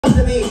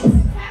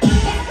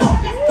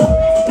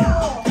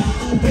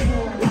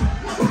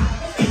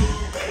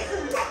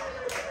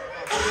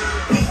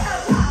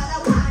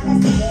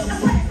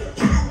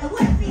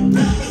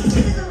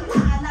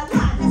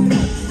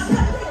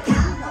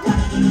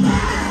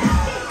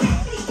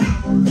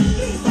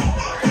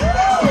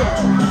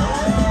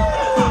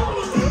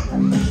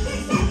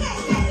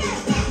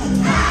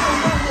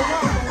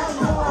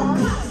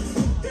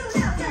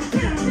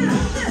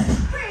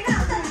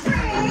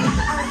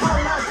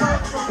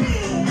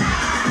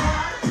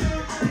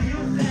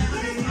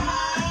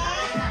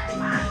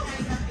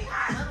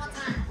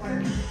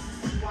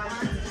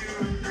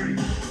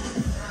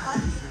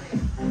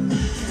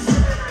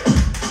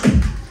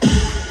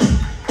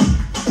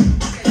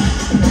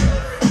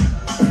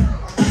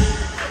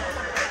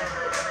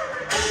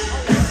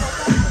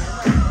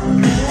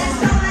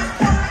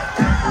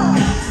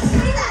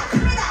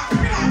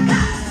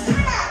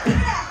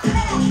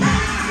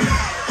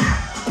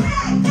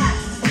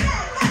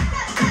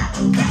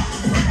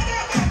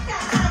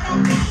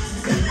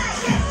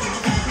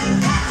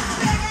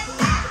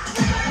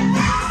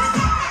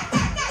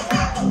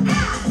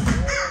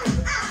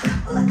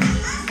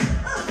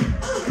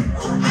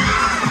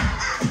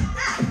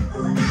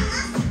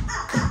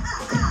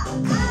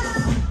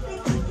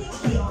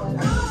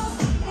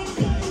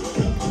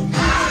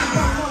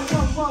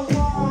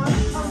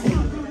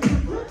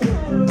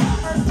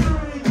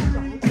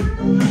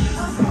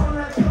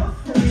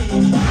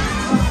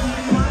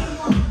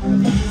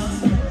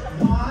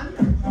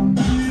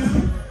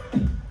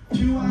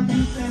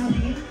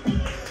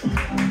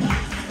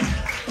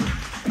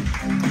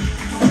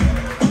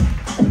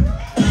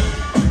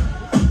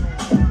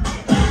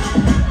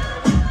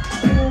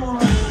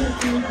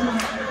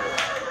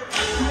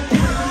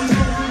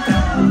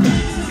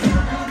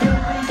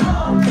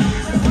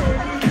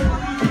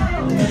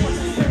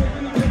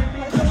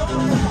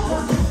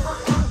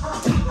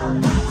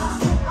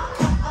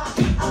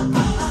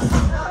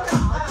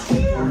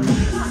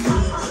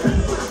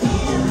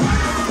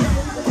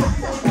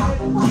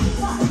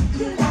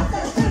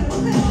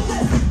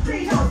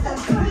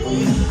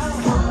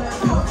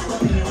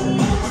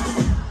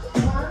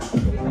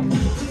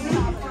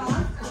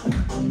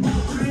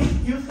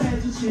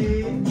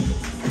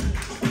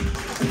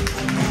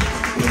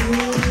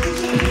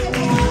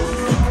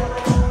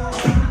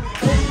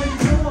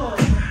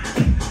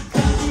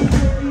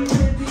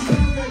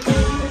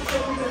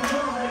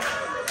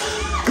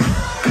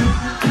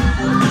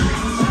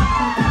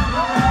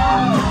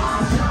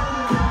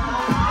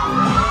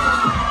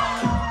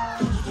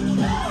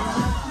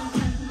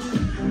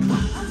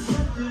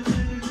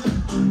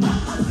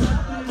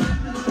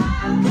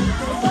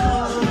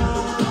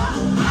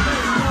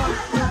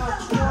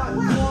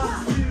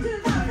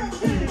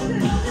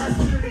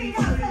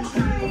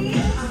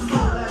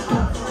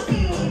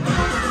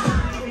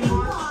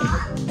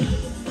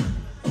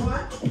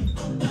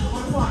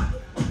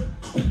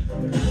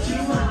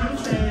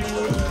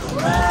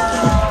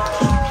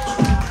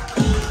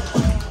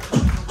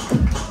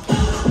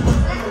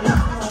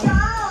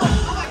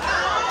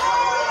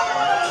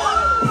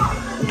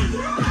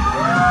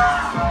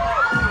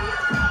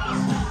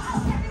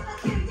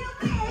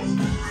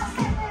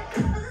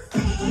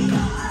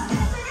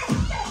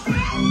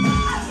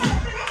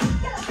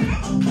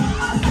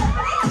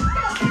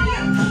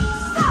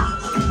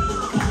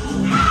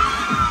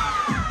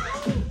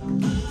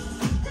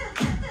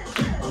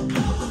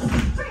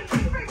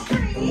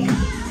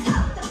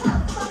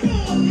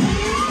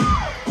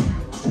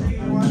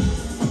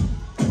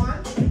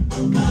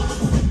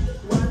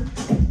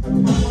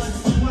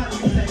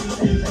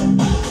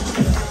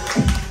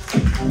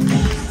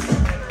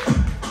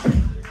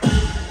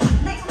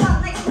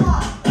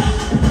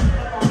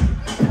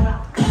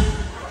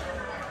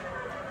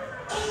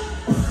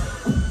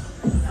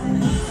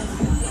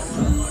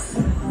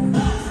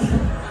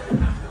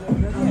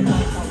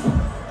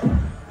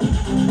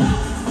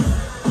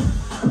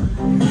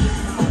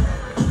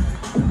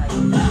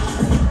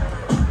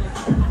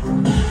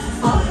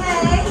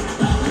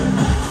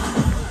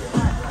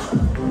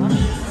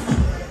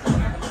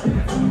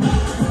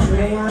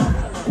ฮะ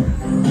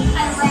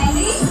I'm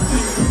ready.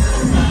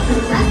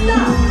 Let's go.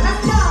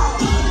 Let's go.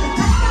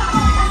 Let's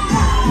go.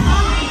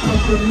 Let's go. ขอบ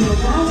คุณ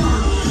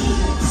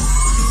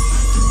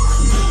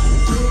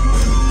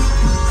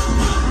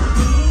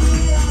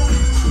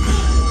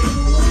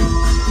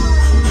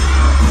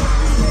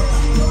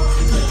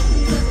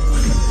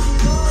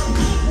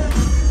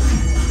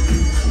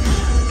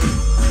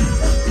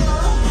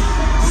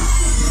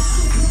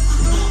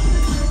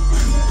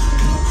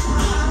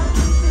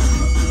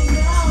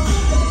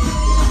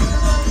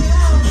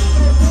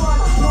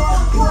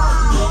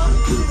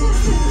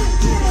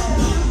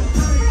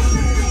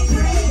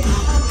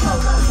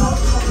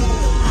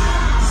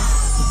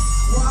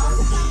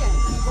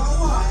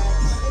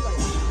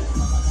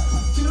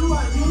ม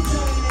าก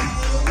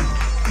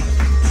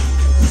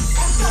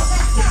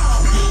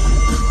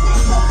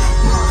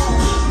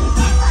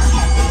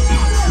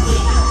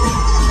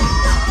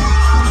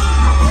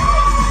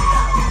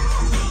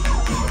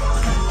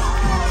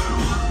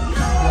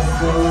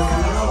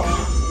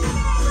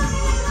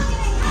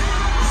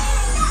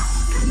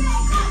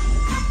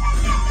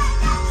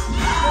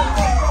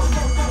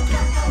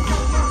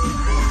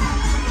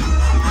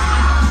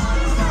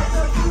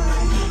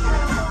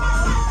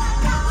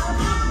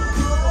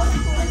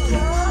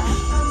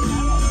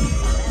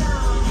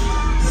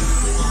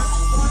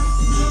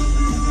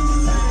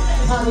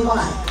นี่ก็ไ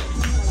หน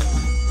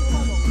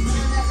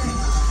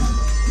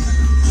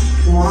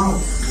ว้าว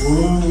โอ้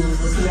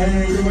โอเค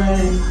ด้ว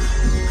ย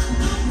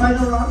ไป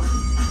ดูร้อน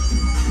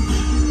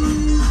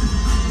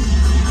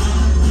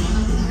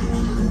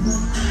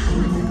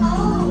โอ้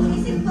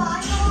20 บา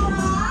ท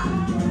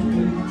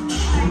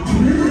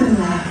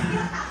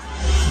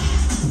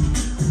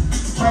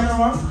ไปดู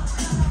ร้อน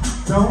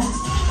เดี๋ยว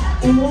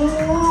โอ้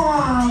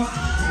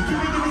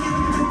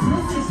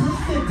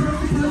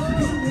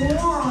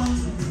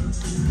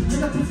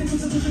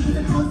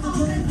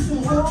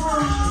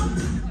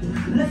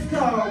Let's go.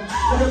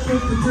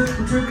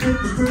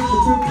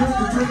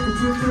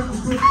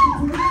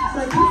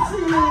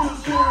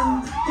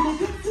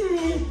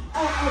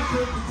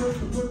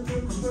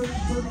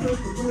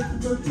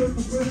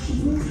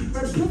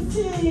 Like you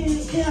see,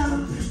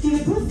 yeah. Give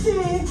it pussy.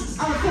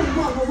 I'll tell you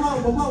what,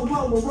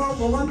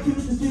 1, 2,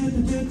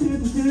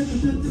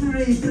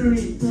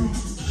 3.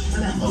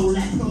 And I hold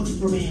that close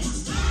for me.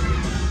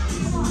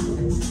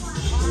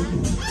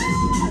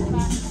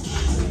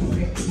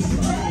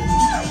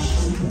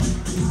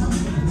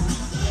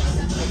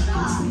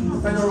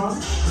 Final round.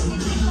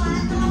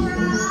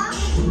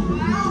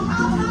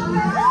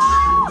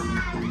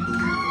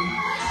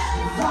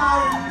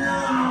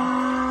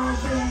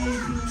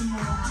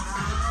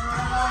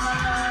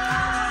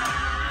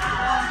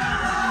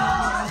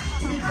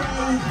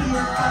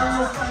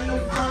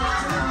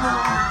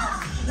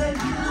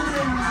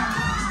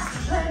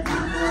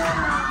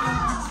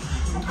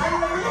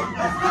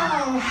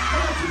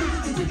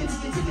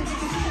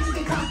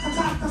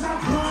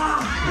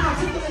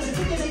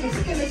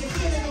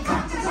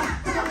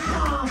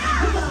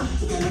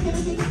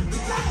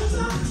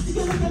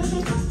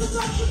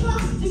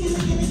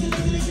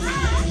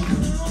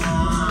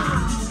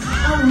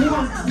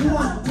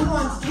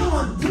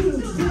 One,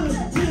 2, 3.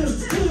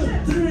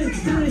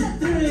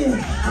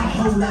 I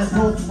hold that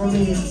vote for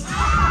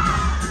me.